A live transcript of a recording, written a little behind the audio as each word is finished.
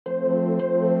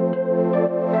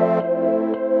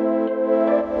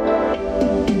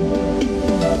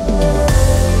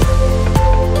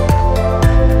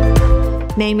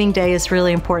naming day is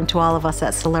really important to all of us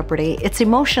at Celebrity. It's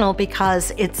emotional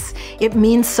because it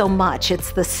means so much.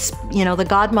 It's the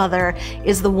Godmother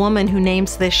is the woman who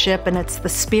names this ship, and it's the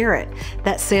spirit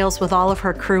that sails with all of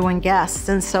her crew and guests.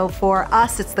 And so for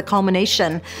us, it's the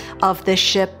culmination of this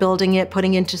ship, building it,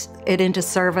 putting it into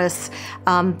service,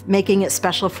 making it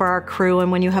special for our crew.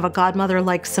 And when you have a Godmother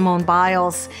like Simone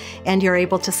Biles, and you're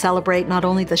able to celebrate not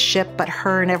only the ship, but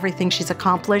her and everything she's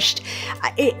accomplished,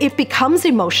 it becomes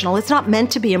emotional. It's not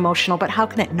meant to be emotional, but how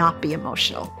can it not be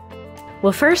emotional?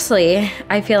 Well, firstly,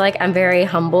 I feel like I'm very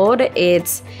humbled.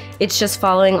 It's just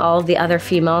following all of the other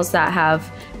females that have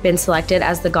been selected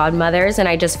as the Godmothers, and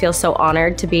I just feel so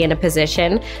honored to be in a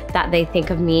position that they think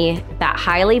of me that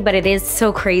highly. But it is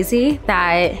so crazy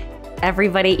that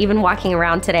everybody, even walking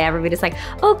around today, everybody's like,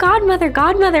 oh, Godmother,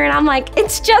 Godmother. And I'm like,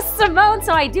 it's just Simone.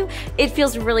 So it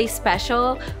feels really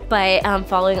special. But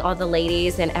following all the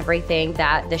ladies and everything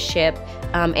that the ship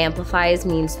amplifies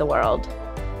means the world.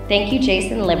 Thank you,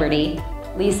 Jason Liberty,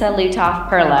 Lisa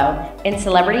Lutoff-Perlo, and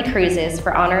Celebrity Cruises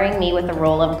for honoring me with the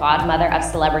role of Godmother of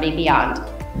Celebrity Beyond.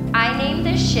 I named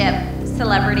this ship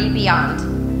Celebrity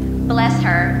Beyond. Bless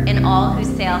her and all who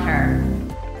sail her.